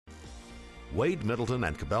Wade Middleton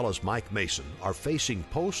and Cabela's Mike Mason are facing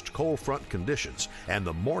post-cold front conditions, and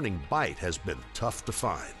the morning bite has been tough to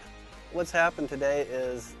find. What's happened today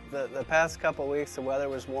is the past couple weeks the weather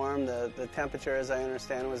was warm. The temperature, as I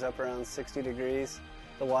understand, was up around 60 degrees,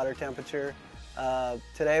 the water temperature.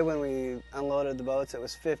 Today when we unloaded the boats it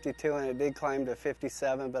was 52 and it did climb to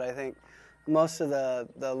 57, but I think most of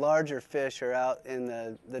the larger fish are out in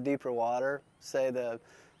the deeper water, say the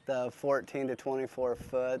 14 to 24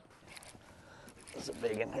 foot. There's a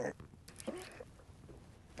big in here.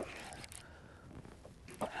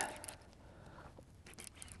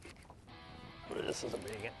 This is a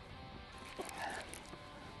big one.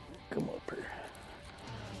 Come up here.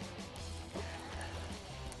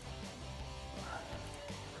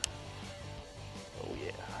 Oh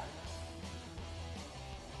yeah.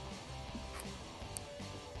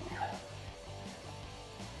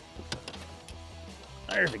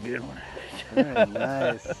 There's a good one. Very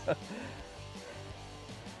nice. Yeah.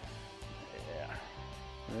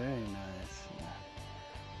 Very nice.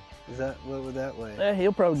 Is that, what would that weigh? Yeah,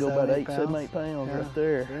 he'll probably go about 7, 8 7, 8 pounds yeah, right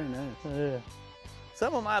there. Very nice. Yeah.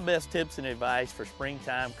 Some of my best tips and advice for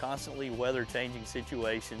springtime, constantly weather-changing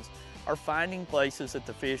situations are finding places that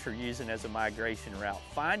the fish are using as a migration route.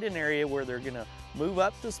 Find an area where they're gonna move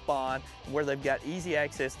up to spawn, where they've got easy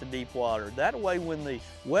access to deep water. That way, when the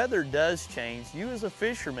weather does change, you as a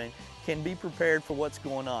fisherman can be prepared for what's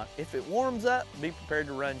going on. If it warms up, be prepared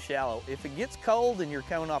to run shallow. If it gets cold and you're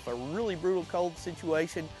coming off a really brutal cold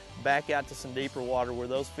situation, back out to some deeper water where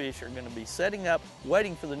those fish are gonna be setting up,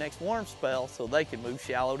 waiting for the next warm spell so they can move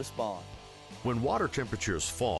shallow to spawn. When water temperatures fall,